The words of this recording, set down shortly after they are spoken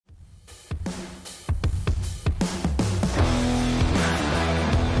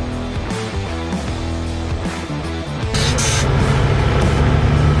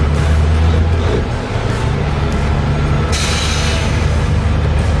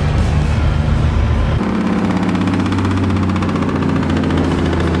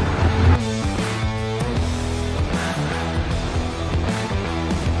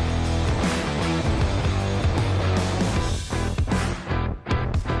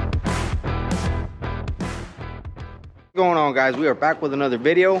going on, guys? We are back with another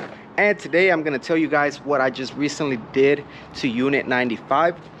video, and today I'm going to tell you guys what I just recently did to unit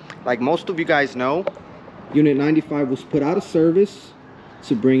 95. Like most of you guys know, unit 95 was put out of service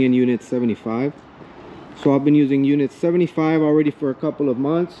to bring in unit 75. So I've been using unit 75 already for a couple of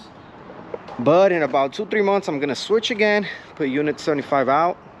months, but in about 2-3 months I'm going to switch again, put unit 75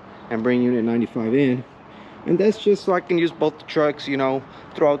 out and bring unit 95 in. And that's just so I can use both the trucks, you know,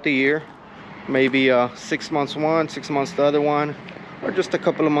 throughout the year. Maybe 6 months one, 6 months the other one, or just a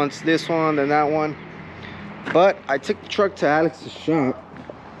couple of months this one, then that one. But I took the truck to Alex's shop.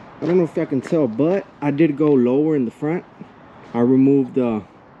 I don't know if I can tell, but I did go lower in the front. I removed I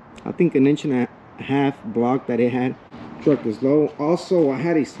think 1.5 inch block that it had. Truck is low. Also, I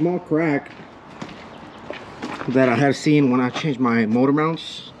had a small crack that I had seen when I changed my motor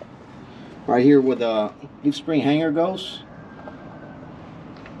mounts. Right here where the leaf spring hanger goes.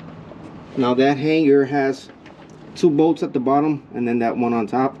 Now that hanger has 2 bolts at the bottom and then that one on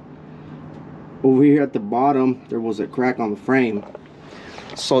top. Over here at the bottom there was a crack on the frame,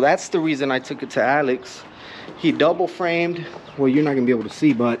 so that's the reason I took it to Alex. He double framed, well, you're not gonna be able to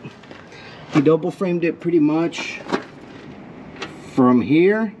see, but he double framed it pretty much from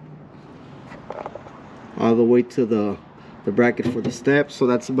here all the way to the bracket for the steps. So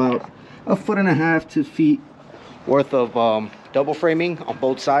that's about 1.5 to 2 feet worth of double framing on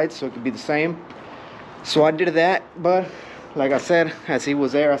both sides, so it could be the same. So I did that, but like I said, as he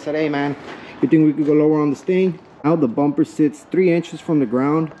was there, I said, hey man, you think we could go lower on this thing? Now the bumper sits 3 inches from the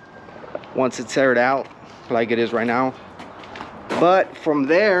ground once it's aired out like it is right now. But from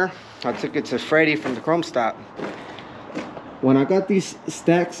there I took it to Freddie from the Chrome Stop. When I got these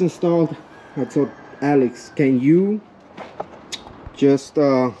stacks installed, I told Alex, can you just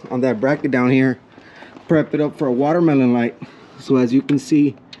on that bracket down here prep it up for a watermelon light? So as you can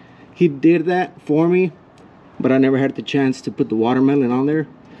see, he did that for me, but I never had the chance to put the watermelon on there.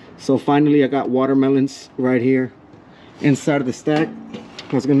 So finally I got watermelons right here inside of the stack.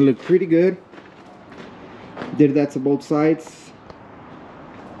 It's gonna look pretty good. Did that to both sides.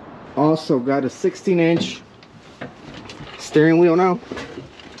 Also got a 16-inch steering wheel now,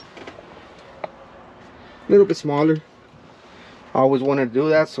 a little bit smaller. I always wanted to do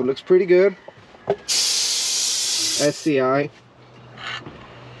that, so it looks pretty good. SCI.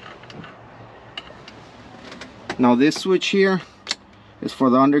 Now this switch here is for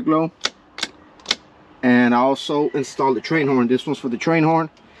the underglow, and I also installed the train horn. This one's for the train horn.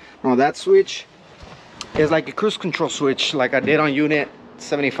 Now that switch is like a cruise control switch, like I did on unit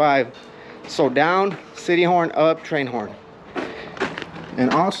 75. So down city horn, up train horn.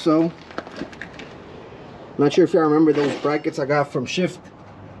 And also, not sure if you remember those brackets I got from Shift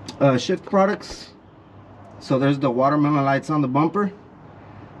products. So there's the watermelon lights on the bumper,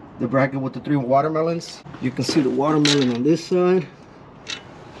 the bracket with the 3 watermelons. You can see the watermelon on this side,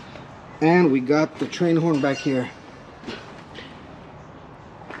 and we got the train horn back here.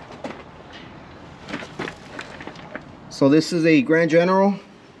 So this is a Grand General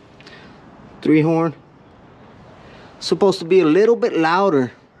 3 horn. Supposed to be a little bit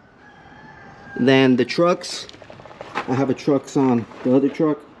louder than the trucks. I have a trucks on the other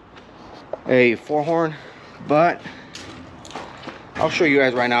truck, a 4 horn, but I'll show you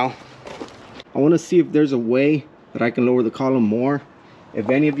guys right now. I want to see if there's a way that I can lower the column more. If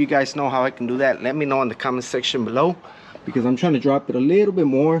any of you guys know how I can do that, let me know in the comment section below, because I'm trying to drop it a little bit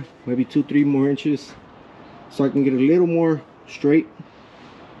more, maybe 2-3 more inches, so I can get a little more straight.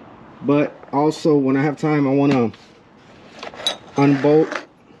 But also, when I have time, I want to unbolt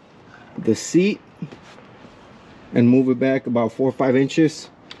the seat and move it back about 4 or 5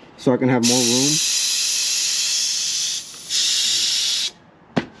 inches so I can have more room.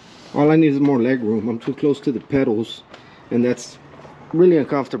 All I need is more leg room. I'm too close to the pedals, and that's really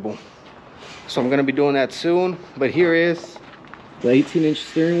uncomfortable. So I'm going to be doing that soon. But here is the 18-inch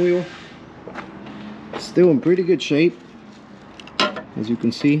steering wheel. Still in pretty good shape, as you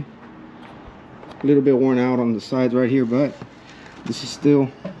can see. A little bit worn out on the sides right here, but this is still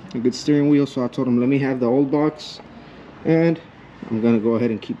a good steering wheel. So I told him, let me have the old box, and I'm gonna go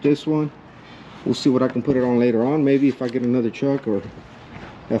ahead and keep this one. We'll see what I can put it on later on. Maybe if I get another truck, or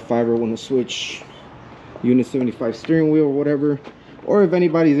if I ever want to switch unit 75 steering wheel or whatever, or if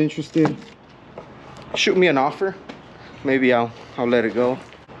anybody's interested, shoot me an offer. Maybe I'll let it go.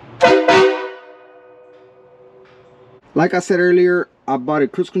 Like I said earlier, I bought a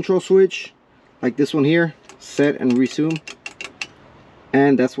cruise control switch like this one here, set and resume,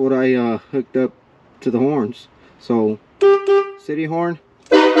 and that's what I hooked up to the horns. So city horn,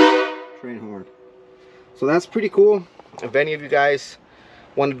 train horn. So that's pretty cool. If any of you guys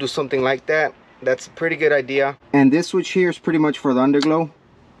want to do something like that, that's a pretty good idea. And this switch here is pretty much for the underglow.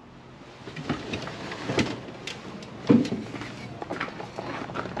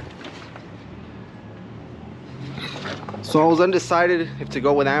 So I was undecided if to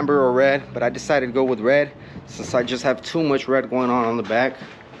go with amber or red, but I decided to go with red since I just have too much red going on the back.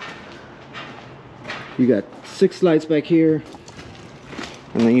 You got 6 lights back here,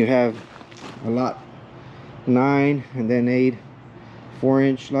 and then you have a lot, 9 and then 8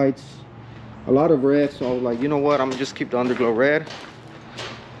 4-inch lights, a lot of red. So I was like, you know what, I'm gonna just keep the underglow red.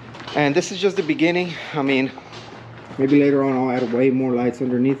 And this is just the beginning. I mean, maybe later on I'll add way more lights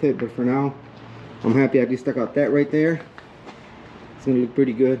underneath it, but for now I'm happy at least I got that right there. It's gonna look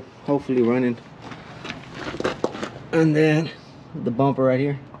pretty good, hopefully running. And then the bumper right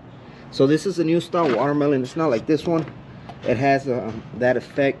here. So this is a new style watermelon. It's not like this one. It has that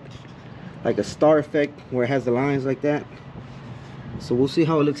effect, like a star effect, where it has the lines like that. So we'll see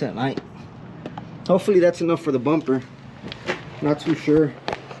how it looks at night. Hopefully that's enough for the bumper. Not too sure.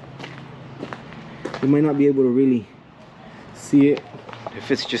 You might not be able to really see it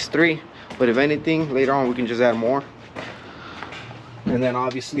if it's just 3, but if anything, later on we can just add more. And then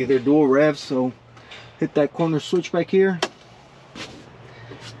obviously they're dual revs, so hit that corner switch back here.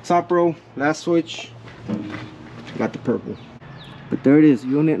 Top row, last switch, got the purple. But there it is,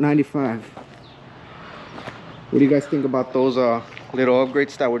 unit 95. What do you guys think about those little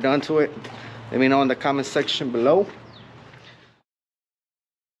upgrades that were done to it? Let me know in the comment section below.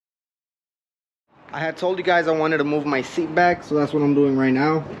 I had told you guys I wanted to move my seat back, so that's what I'm doing right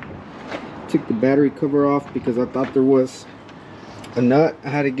now. Took the battery cover off because I thought there was a nut I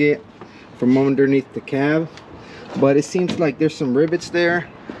had to get from underneath the cab, but it seems like there's some rivets there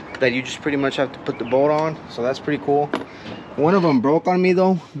that you just pretty much have to put the bolt on, so that's pretty cool. One of them broke on me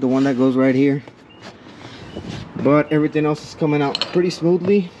though, the one that goes right here, but everything else is coming out pretty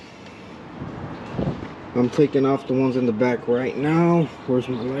smoothly. I'm taking off the ones in the back right now. Where's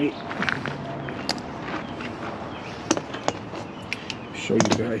my light? Show you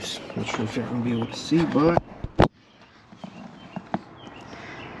guys. Not sure if you're gonna be able to see, but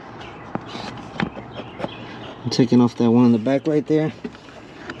I'm taking off that one in the back right there.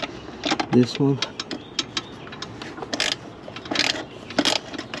 This one.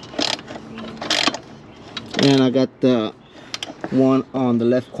 And I got the one on the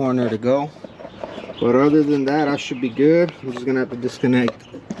left corner to go. But other than that, I should be good. I'm just gonna have to disconnect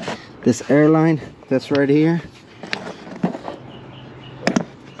this air line that's right here.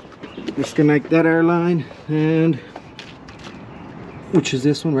 Disconnect that air line, and which is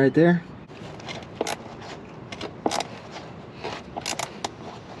this one right there.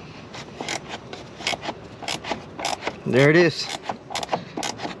 There it is.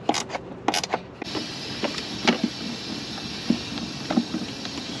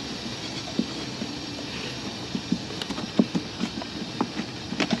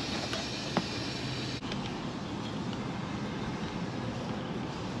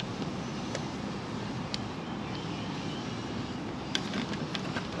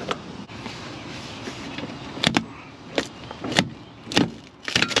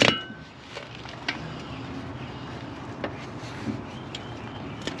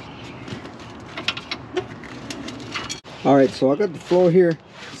 Alright, so I got the floor here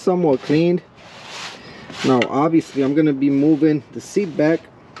somewhat cleaned. Now obviously I'm going to be moving the seat back,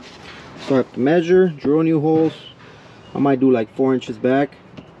 so I have to measure, drill new holes. I might do like 4 inches back,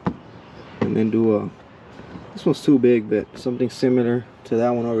 and then do a, this one's too big, but something similar to that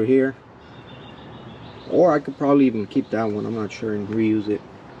one over here. Or I could probably even keep that one, I'm not sure, and reuse it.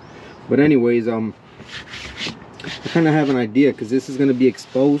 But anyways, I kind of have an idea, because this is going to be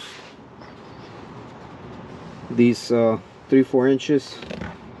exposed, these 3-4 inches.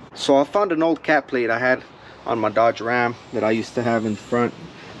 So I found an old cat plate I had on my Dodge Ram that I used to have in the front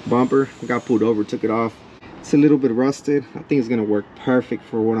bumper. I got pulled over, took it off. It's a little bit rusted. I think it's gonna work perfect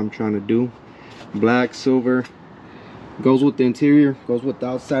for what I'm trying to do. Black, silver, goes with the interior, goes with the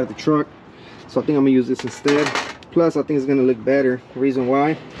outside of the truck. So I think I'm gonna use this instead. Plus I think it's gonna look better. Reason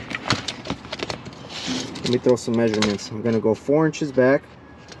why, let me throw some measurements. I'm gonna go 4 inches back.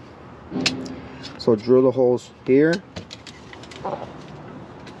 So drill the holes here.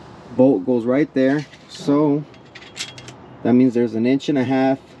 Bolt goes right there. So that means there's 1.5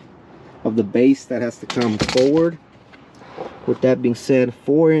 inches of the base that has to come forward. With that being said,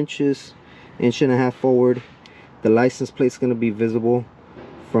 4 inches, 1.5 inches forward. The license plate's going to be visible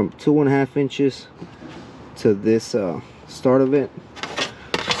from 2.5 inches to this start of it.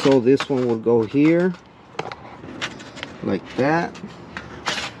 So this one will go here like that.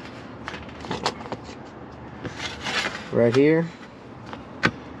 Right here,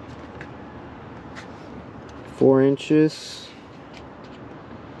 4 inches,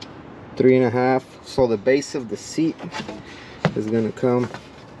 3.5. So the base of the seat is gonna come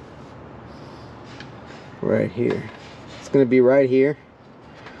right here. It's gonna be right here.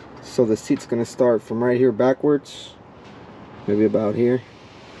 So the seat's gonna start from right here backwards, maybe about here.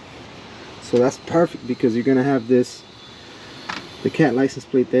 So that's perfect because you're gonna have the cat license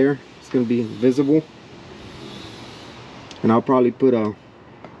plate there. It's gonna be visible. And I'll probably put a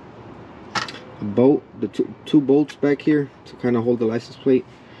bolt, the two bolts back here to kind of hold the license plate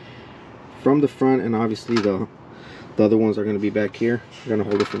from the front, and obviously the other ones are going to be back here. I'm going to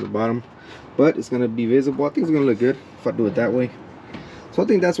hold it from the bottom, but it's going to be visible. I think it's going to look good if I do it that way. So I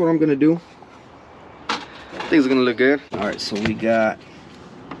think that's what I'm going to do. I think it's going to look good. All right, so we got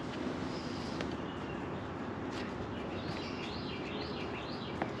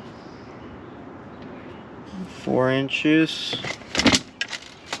four inches.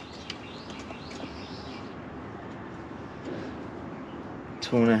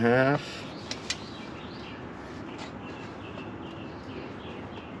 2.5.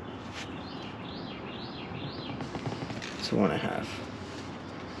 2.5.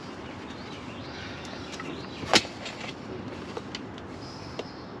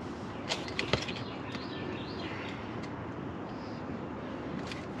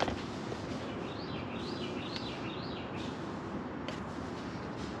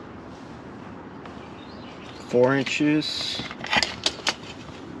 Four inches.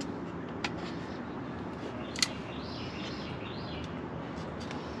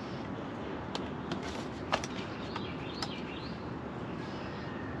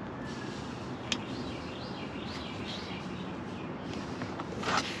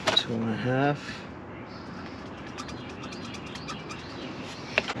 2.5.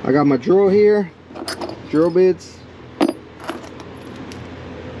 I got my drill here, drill bits,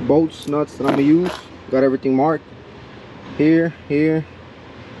 bolts, nuts that I'm gonna use. Got everything marked here, here,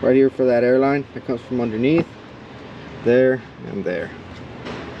 right here for that airline that comes from underneath, there, and there.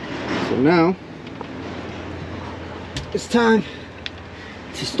 So now it's time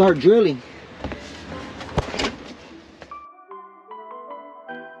to start drilling.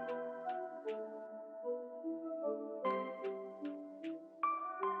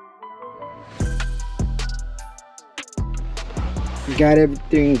 Got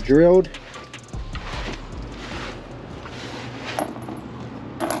everything drilled.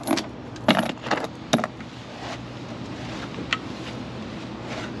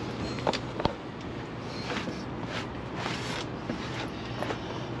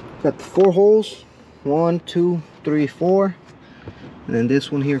 Got the 4 holes, 1, 2, 3, 4, and then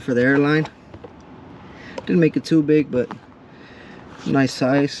this one here for the airline. Didn't make it too big, but nice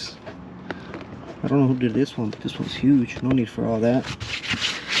size. I don't know who did this one, but this one's huge. No need for all that,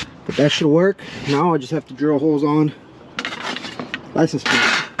 but that should work. Now I just have to drill holes on license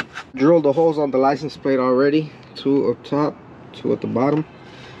plate. Drilled the holes on the license plate already, 2 up top, 2 at the bottom.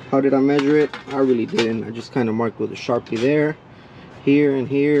 How did I measure it? I really didn't. I just kind of marked with a Sharpie there, here and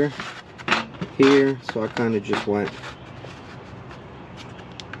here, here. So I kind of just went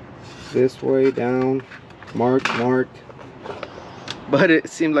this way down, mark, but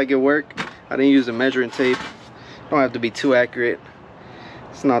it seemed like it worked. I didn't use a measuring tape. Don't have to be too accurate.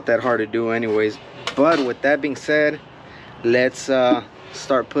 It's not that hard to do anyways. But with that being said, let's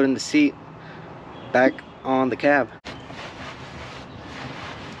start putting the seat back on the cab.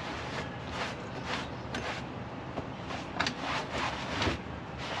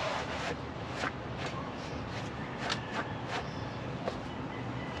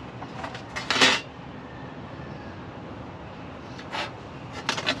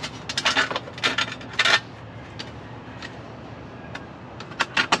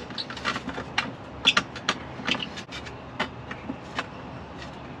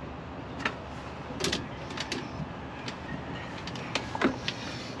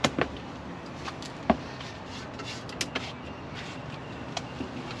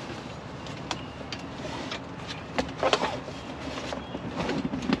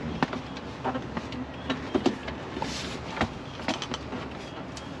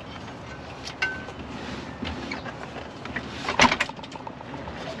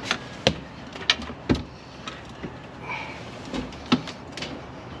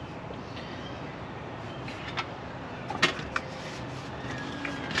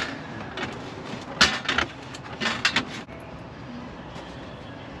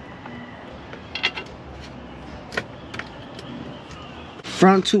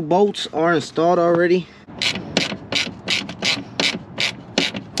 Front 2 bolts are installed already.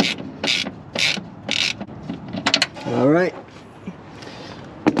 All right,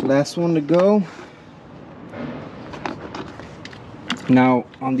 last one to go. Now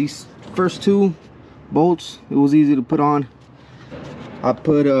on these first two bolts, it was easy to put on. I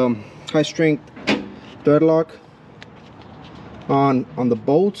put high strength thread lock on the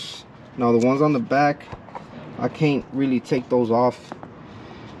bolts. Now the ones on the back, I can't really take those off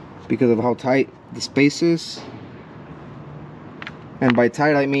because of how tight the space is. And by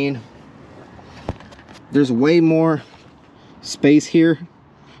tight I mean there's way more space here.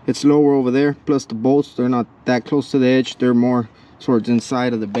 It's lower over there, plus the bolts, they're not that close to the edge, they're more towards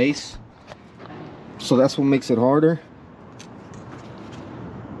inside of the base, so that's what makes it harder.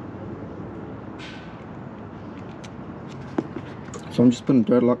 So I'm just putting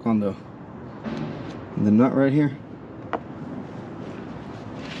thread lock on the nut right here.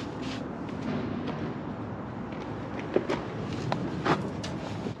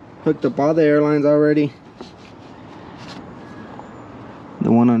 Hooked up all the airlines already.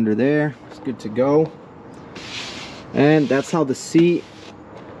 The one under there is good to go. And that's how the seat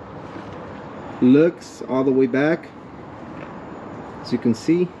looks all the way back. As you can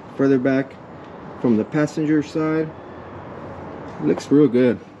see, further back from the passenger side. It looks real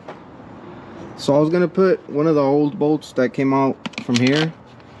good. So I was gonna put one of the old bolts that came out from here,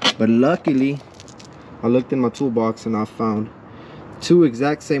 but luckily I looked in my toolbox and I found two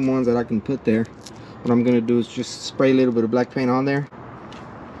exact same ones that I can put there. What I'm gonna do is just spray a little bit of black paint on there.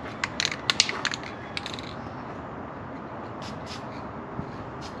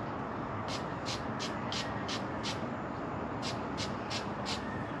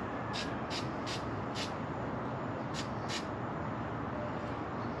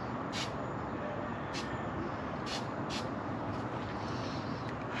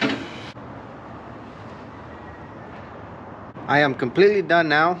 I am completely done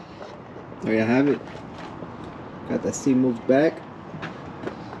now. There you have it. Got that seat moved back.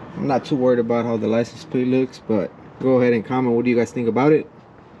 I'm not too worried about how the license plate looks, but go ahead and comment what do you guys think about it.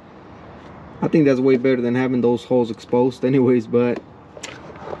 I think that's way better than having those holes exposed anyways, but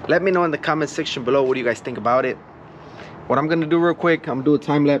let me know in the comment section below what do you guys think about it. What I'm gonna do real quick, I'm gonna do a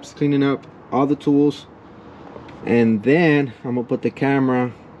time lapse cleaning up all the tools, and then I'm gonna put the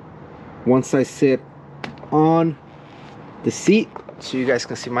camera once I sit on the seat so you guys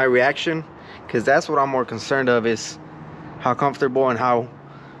can see my reaction, because that's what I'm more concerned of, is how comfortable and how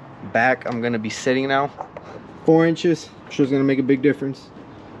back I'm gonna be sitting now. 4 inches, I'm sure it's gonna make a big difference.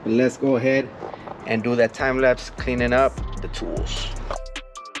 But let's go ahead and do that time lapse cleaning up the tools.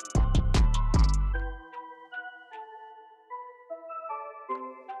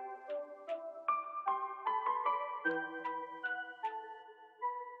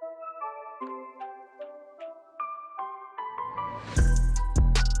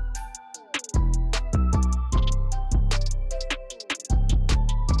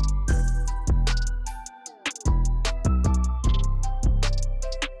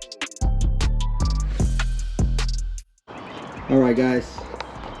 Alright guys,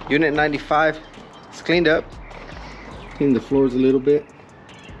 unit 95 is cleaned up. Cleaned the floors a little bit.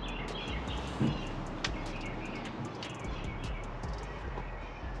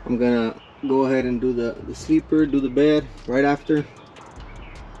 I'm gonna go ahead and do the sleeper, do the bed right after.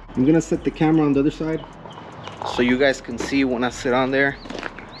 I'm gonna set the camera on the other side so you guys can see when I sit on there,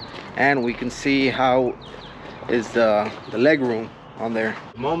 and we can see how is the leg room on there.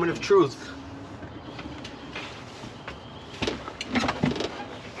 Moment of truth.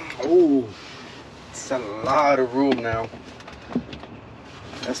 Oh, it's a lot of room now.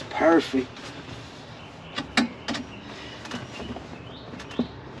 That's perfect.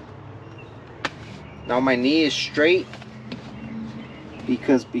 Now my knee is straight,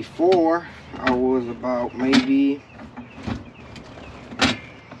 because before I was about maybe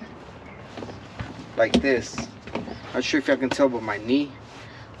like this. Not sure if y'all can tell, but my knee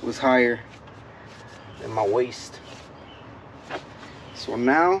was higher than my waist. So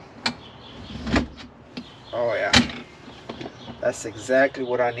now, oh yeah, that's exactly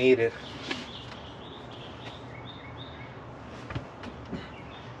what I needed.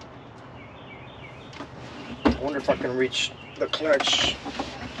 I wonder if I can reach the clutch.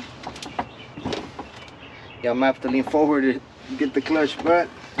 Yeah, I'm gonna have to lean forward to get the clutch, but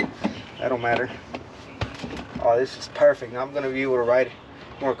that don't matter. Oh, this is perfect. Now I'm gonna be able to ride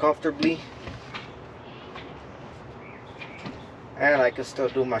more comfortably. And I can still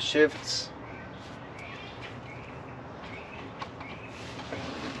do my shifts.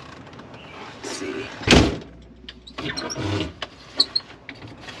 Let's see.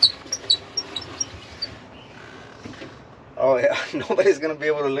 Oh yeah, nobody's gonna be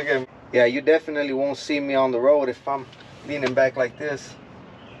able to look at me. Yeah, you definitely won't see me on the road if I'm leaning back like this.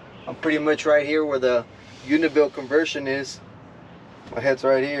 I'm pretty much right here where the Unibuilt conversion is. My head's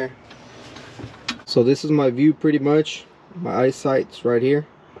right here. So this is my view pretty much. My eyesight's right here.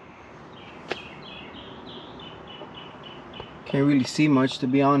 Can't really see much, to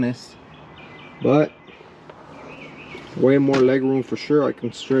be honest, but way more leg room for sure. I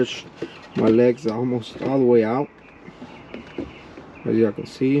can stretch my legs almost all the way out, as y'all can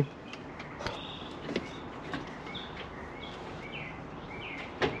see.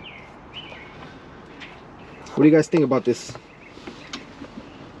 What do you guys think about this?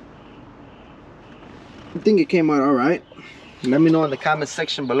 I think it came out all right. Let me know in the comment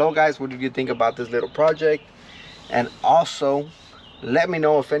section below, guys, what did you think about this little project? And also let me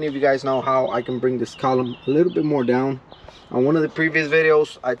know if any of you guys know how I can bring this column a little bit more down. On one of the previous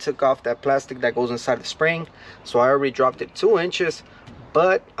videos, I took off that plastic that goes inside the spring, so I already dropped it 2 inches,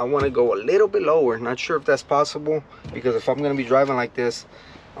 but I want to go a little bit lower. Not sure if that's possible, because if I'm going to be driving like this,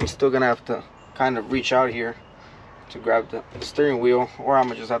 I'm still going to have to kind of reach out here to grab the steering wheel, or I'm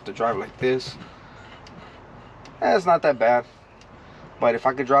gonna just have to drive like this. It's not that bad, but if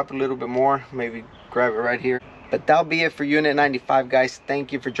I could drop it a little bit more, maybe grab it right here. But that'll be it for unit 95, guys.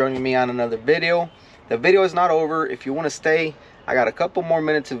 Thank you for joining me on another video. The video is not over. If you want to stay, I got a couple more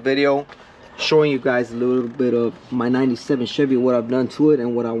minutes of video showing you guys a little bit of my 97 Chevy, what I've done to it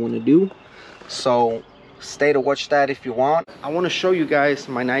and what I want to do. So stay to watch that if you want. I want to show you guys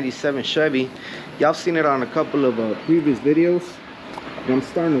my 97 Chevy. Y'all seen it on a couple of previous videos, and I'm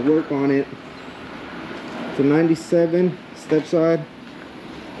starting to work on it. It's a 97 step side.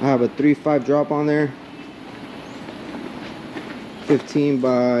 I have a 3.5 drop on there, 15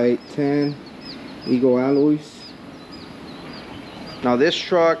 by 10 Eagle alloys. Now this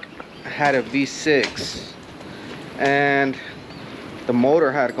truck had a V6 and the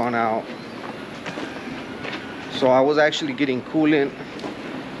motor had gone out, so I was actually getting coolant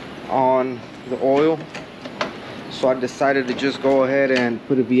on the oil, so I decided to just go ahead and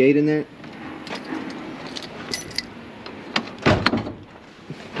put a V8 in there.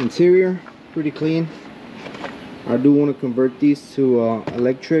 Interior pretty clean. I do want to convert these to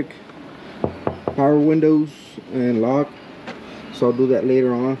electric power windows and lock, so I'll do that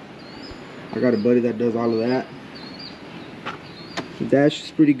later on. I got a buddy that does all of that. The dash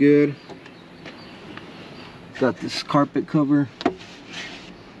is pretty good. Got this carpet cover,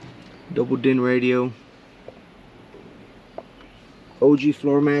 double din radio, OG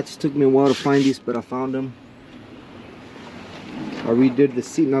floor mats. Took me a while to find these, but I found them. I redid the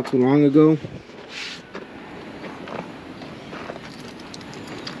seat not too long ago.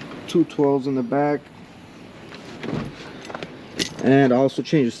 2 12s in the back, and I also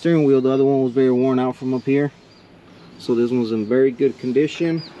changed the steering wheel. The other one was very worn out from up here, so this one's in very good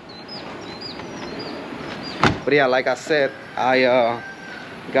condition. But yeah, like I said, I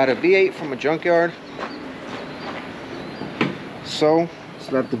got a V8 from a junkyard, so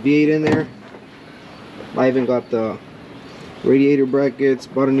slapped the V8 in there. I even got the radiator brackets,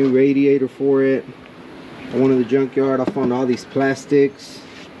 bought a new radiator for it. I went to the junkyard, I found all these plastics.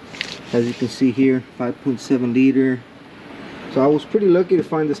 As you can see here, 5.7 liter. So I was pretty lucky to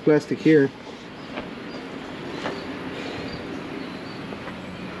find this plastic here.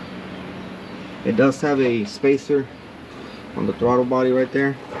 It does have a spacer on the throttle body right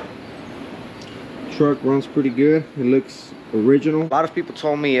there. Truck runs pretty good. It looks original. A lot of people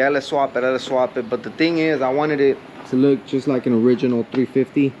told me, yeah, let's swap it. But the thing is, I wanted it to look just like an original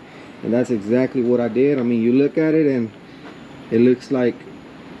 350. And that's exactly what I did. I mean, you look at it and it looks like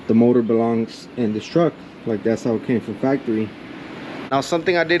the motor belongs in this truck. Like, that's how it came from factory. Now,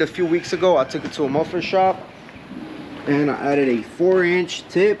 something I did a few weeks ago, I took it to a muffler shop and I added a 4-inch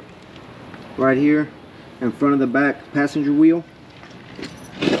tip right here in front of the back passenger wheel.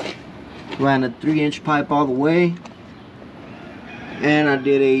 Ran a 3-inch pipe all the way, and I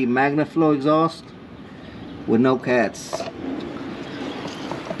did a MagnaFlow exhaust with no cats.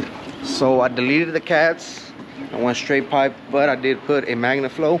 So I deleted the cats, I went straight pipe, but I did put a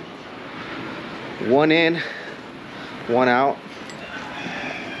MagnaFlow, 1 in, 1 out.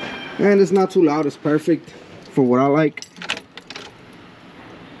 And it's not too loud, it's perfect for what I like.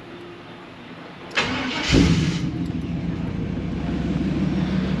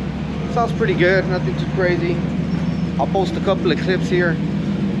 Sounds pretty good, nothing too crazy. I'll post a couple of clips here,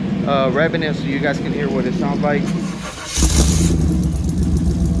 revving it so you guys can hear what it sounds like.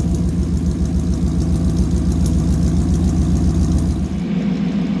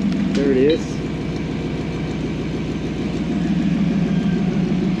 There it is.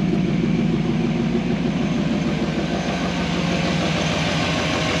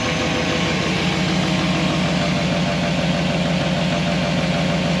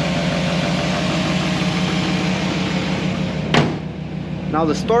 Now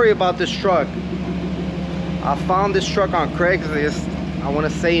the story about this truck, I found this truck on Craigslist, I want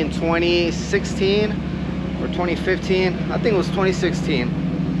to say in 2016 or 2015. I think it was 2016.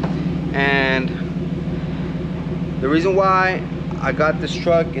 And the reason why I got this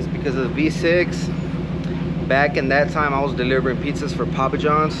truck is because of the V6. Back in that time, I was delivering pizzas for Papa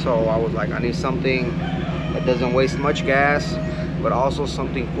John's, so I was like, I need something that doesn't waste much gas, but also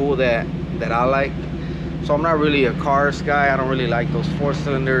something cool that I like. So I'm not really a cars guy. I don't really like those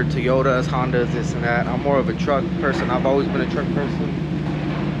 4-cylinder Toyotas, Hondas, this and that. I'm more of a truck person. I've always been a truck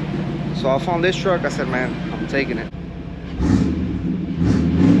person. So I found this truck. I said, man, I'm taking it.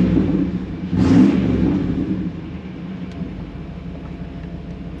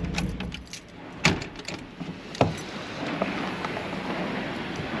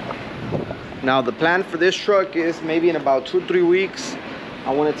 Now the plan for this truck is maybe in about 2 or 3 weeks,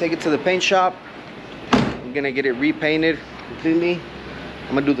 I want to take it to the paint shop. I'm gonna get it repainted completely.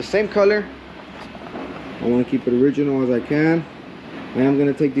 I'm gonna do the same color. I want to keep it original as I can. I am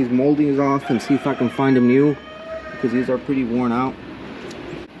gonna take these moldings off and see if I can find them new, because these are pretty worn out.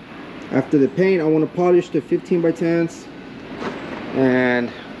 After the paint, I want to polish the 15x10s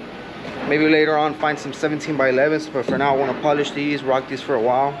and maybe later on find some 17x11s, but for now I want to polish these, rock these for a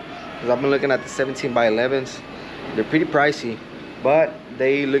while, because I've been looking at the 17x11s. They're pretty pricey, but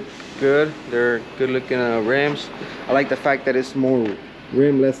they look good. They're good looking rims. I like the fact that it's more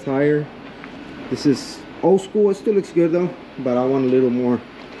rim, less tire. This is old school. It still looks good though, but I want a little more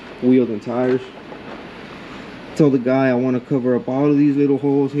wheels and tires. Told the guy I want to cover up all of these little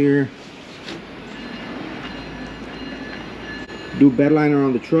holes here. Do bed liner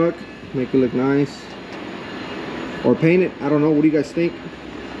on the truck, make it look nice, or paint it. I don't know, what do you guys think?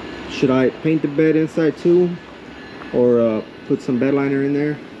 Should I paint the bed inside too, or put some bed liner in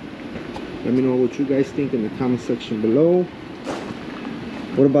there? Let me know what you guys think in the comment section below.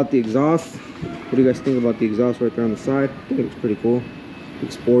 What about the exhaust? What do you guys think about the exhaust right there on the side? I think it looks pretty cool.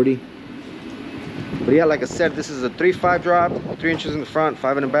 Looks sporty. But yeah, like I said, this is a 3.5 drop, 3 inches in the front,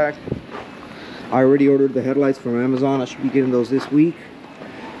 5 in the back. I already ordered the headlights from Amazon. I should be getting those this week.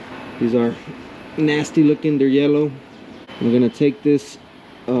 These are nasty looking, they're yellow. I'm gonna take this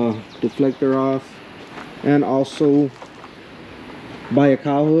deflector off and also buy a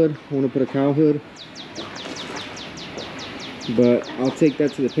cowl hood. I want to put a cowl hood, but I'll take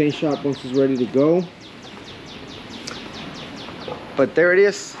that to the paint shop once it's ready to go. But there it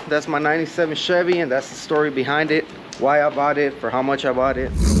is. That's my 97 Chevy, and that's the story behind it, why I bought it, for how much I bought it.